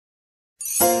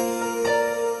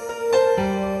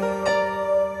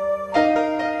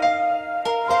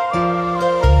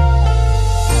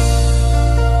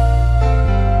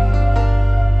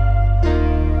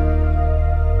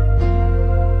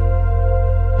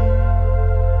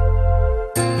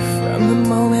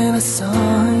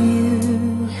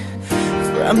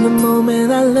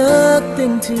moment I looked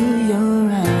into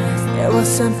your eyes, there was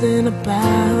something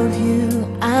about you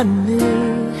I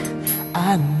knew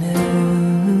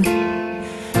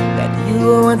that you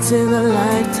were once in a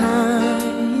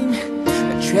lifetime,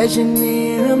 a treasure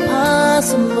near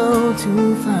impossible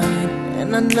to find.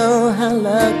 And I know how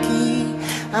lucky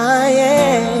I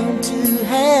am to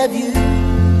have you.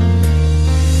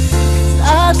 'Cause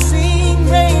I've seen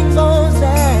rainbows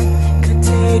that could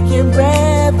take your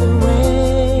breath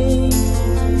away,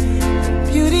 the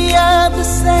beauty of the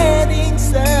setting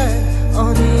sun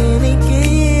on any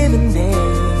given day.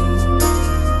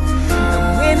 And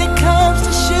when it comes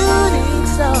to shooting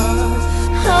stars,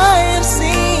 I have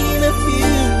seen a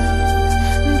few,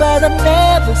 but I've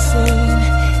never seen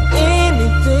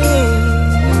anything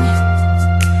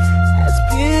as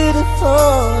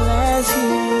beautiful as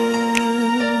you.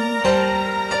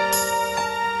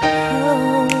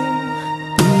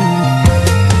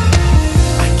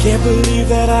 I can't believe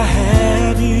that I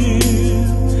have you.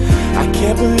 I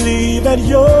can't believe that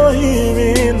you're here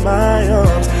in my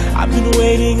arms. I've been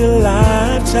waiting a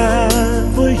lifetime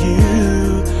for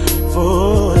you,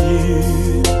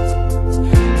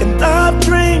 and I've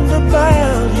dreamed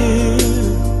about you,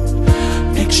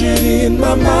 pictured in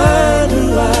my mind who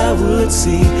I would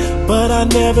see, but I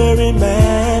never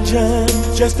imagined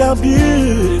just how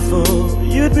beautiful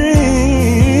you'd be.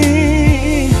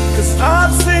 'Cause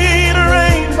I've seen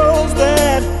rainbows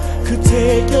that could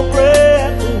take your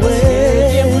breath away,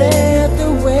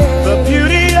 the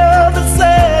beauty of the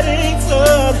setting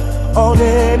sun on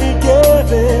any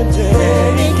given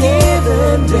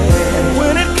day. And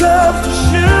when it comes to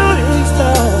shooting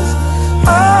stars,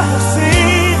 I have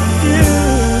seen you,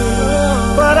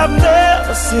 but I've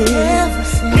never seen